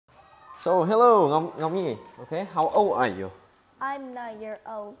So hello, Ngọc Nhi. Okay, how old are you? I'm 9 years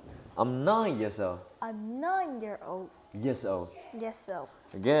old. I'm 9 years old. I'm 9 years old. Years old. Yes, so.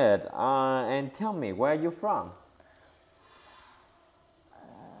 Good. And tell me, where are you from?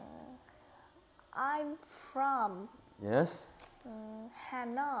 I'm from Yes.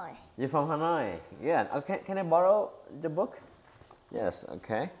 Hanoi. You're from Hanoi. Good. Okay. Can I borrow the book? Yes.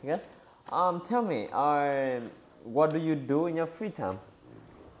 Okay. Good. Tell me, what do you do in your free time?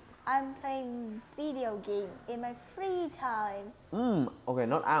 I'm playing video game in my free time. Okay.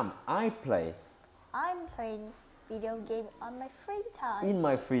 Not I play I'm playing video game on my free time. in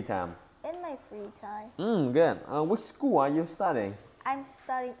my free time. In my free time. Good. Which school are you studying? I'm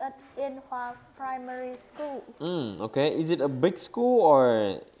studying at Yên Hòa Primary School. Okay. Is it a big school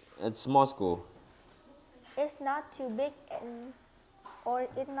or a small school? It's not too big or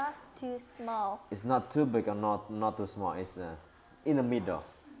it's not too small. It's not too big or not too small. It's in the middle,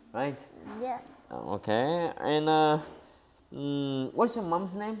 right? Yes. Okay. And what's your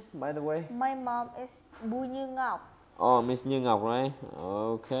mom's name, by the way? My mom is Bùi Như Ngọc. Oh, Miss Như Ngọc, right?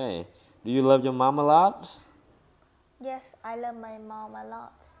 Okay. Do you love your mom a lot? Yes, I love my mom a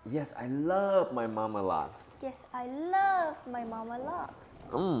lot. Yes, I love my mom a lot. Yes, I love my mom a lot.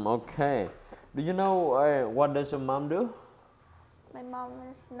 Okay. Do you know what does your mom do? My mom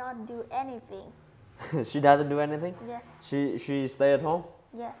does not do anything. She doesn't do anything? Yes. She stay at home?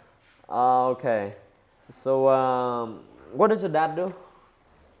 Yes. Okay. So what does your dad do?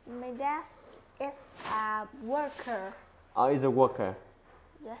 My dad is a worker. He's a worker.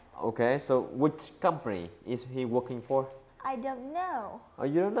 Yes. Okay. So which company is he working for? I don't know. Oh,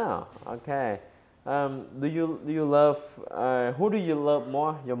 you don't know? Okay. Do you love who do you love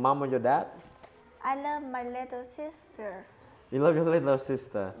more, your mom or your dad? I love my little sister. You love your little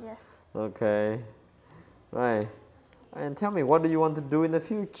sister. Yes. Okay. Right. And tell me, what do you want to do in the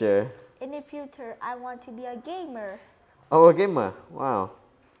future? In the future, I want to be a gamer. Oh, a gamer. Wow.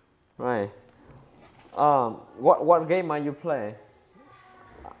 Right. What game are you playing?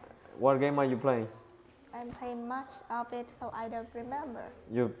 What game are you playing? I'm playing much of it, so I don't remember.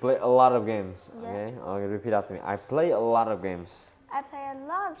 You play a lot of games. Yes. Okay. Okay. Repeat after me. I play a lot of games. I play a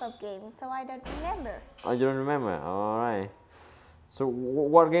lot of games, so I don't remember. Oh, you don't remember? All right. So,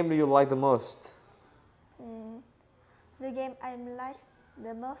 what game do you like the most? The game I like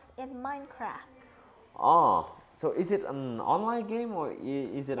the most is Minecraft. Oh, so is it an online game or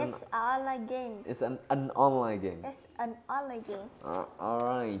is it It's an online game. It's an online game. It's an online game. All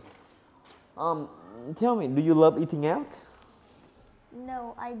right. Tell me, do you love eating out?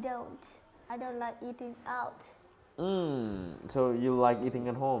 No, I don't. I don't like eating out. So you like eating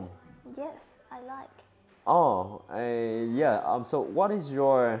at home? Yes, I like. Oh, yeah. So what is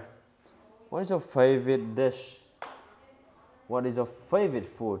your favorite dish? What is your favorite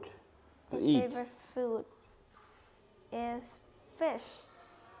food to My eat? favorite food is fish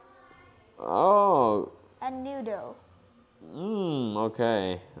Oh, and noodle.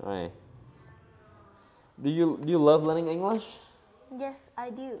 okay, right. Do you love learning English? Yes, I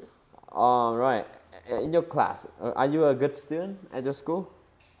do. Right. In your class, are you a good student at your school?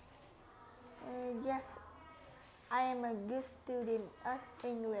 Yes, I am a good student at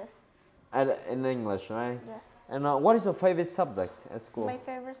English. In English, right? Yes. And what is your favorite subject at school? My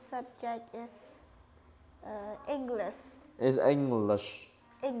favorite subject is English. Is English.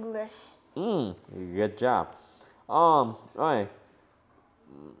 English. Good job. Right.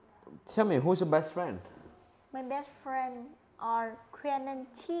 Tell me, who's your best friend? My best friend are Queen and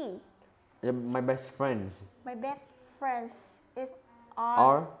Chi. My best friends My best friends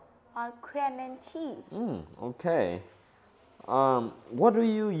are. are Queen and Chi. Okay. What do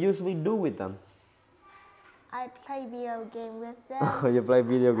you usually do with them? I play video game with them. You play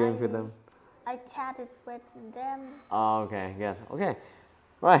video games with them? I chatted with them. Oh, okay, good. Okay.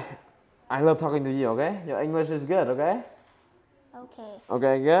 Right. I love talking to you, okay? Your English is good, okay? Okay.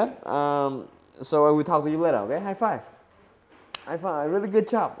 Okay, good. So I will talk to you later, okay? High five. High five. Really good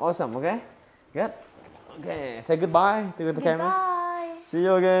job. Awesome, okay? Good. Okay, say goodbye to the camera. Goodbye. See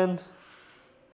you again.